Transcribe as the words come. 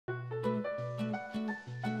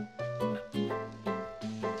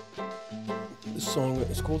This song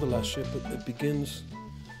is called The Last Ship, but it begins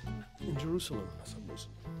in Jerusalem for some reason.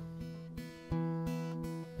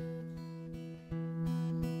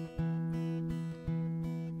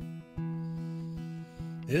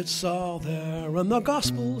 It's all there in the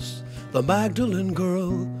Gospels. The Magdalene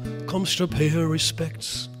girl comes to pay her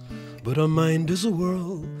respects, but her mind is a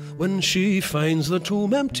whirl when she finds the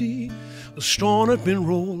tomb empty. The stone had been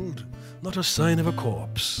rolled, not a sign of a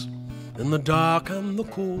corpse. In the dark and the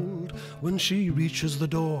cold, when she reaches the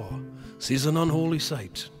door, sees an unholy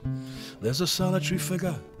sight. There's a solitary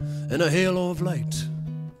figure in a halo of light.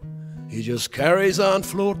 He just carries on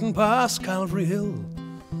floating past Calvary Hill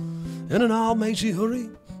in an almighty hurry.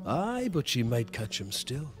 Aye, but she might catch him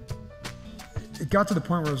still. It got to the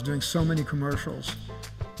point where I was doing so many commercials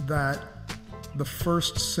that the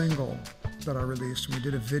first single that I released, we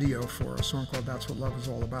did a video for a song called That's What Love Is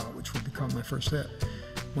All About, which would become my first hit.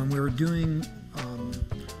 When we were doing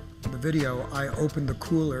the video, I opened the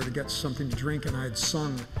cooler to get something to drink, and I had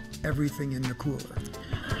sung everything in the cooler.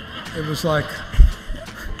 It was like,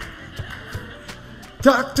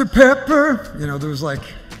 Dr. Pepper, you know, there was like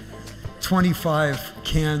 25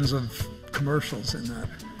 cans of commercials in that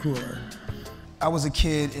cooler. I was a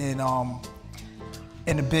kid in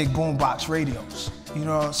the big boombox radios, you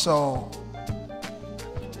know, so,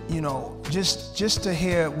 you know, just to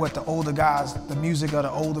hear what the older guys, the music of the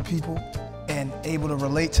older people, and able to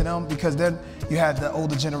relate to them, because then you had the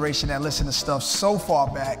older generation that listened to stuff so far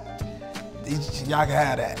back, y'all can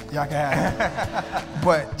have that, y'all can have that.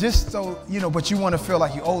 But just so, you know, but you want to feel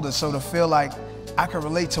like you're older, so to feel like I can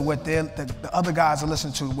relate to what the other guys are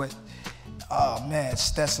listening to, what, oh man,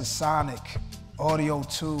 Stetson Sonic, Audio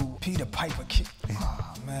 2, Peter Piper Kid.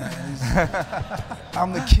 Oh man,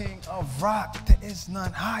 I'm the king of rock, there is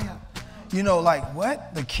none higher. You know, like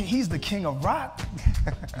what? He's the king of rock?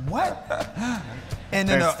 What? And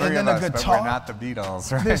then the guitar. But we're not the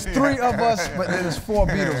Beatles, right? There's three of us, but there's four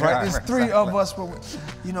Beatles, right? There's three of us, but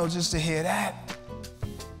you know, just to hear that,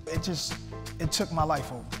 it took my life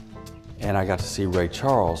over. And I got to see Ray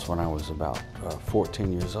Charles when I was about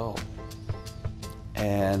 14 years old.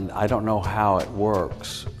 And I don't know how it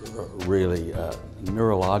works, really,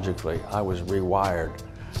 neurologically. I was rewired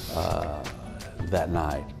that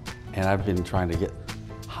night. And I've been trying to get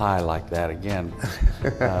high like that again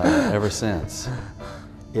ever since.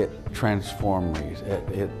 It transformed me.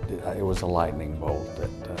 It was a lightning bolt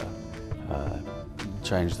that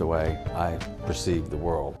changed the way I perceived the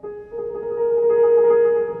world.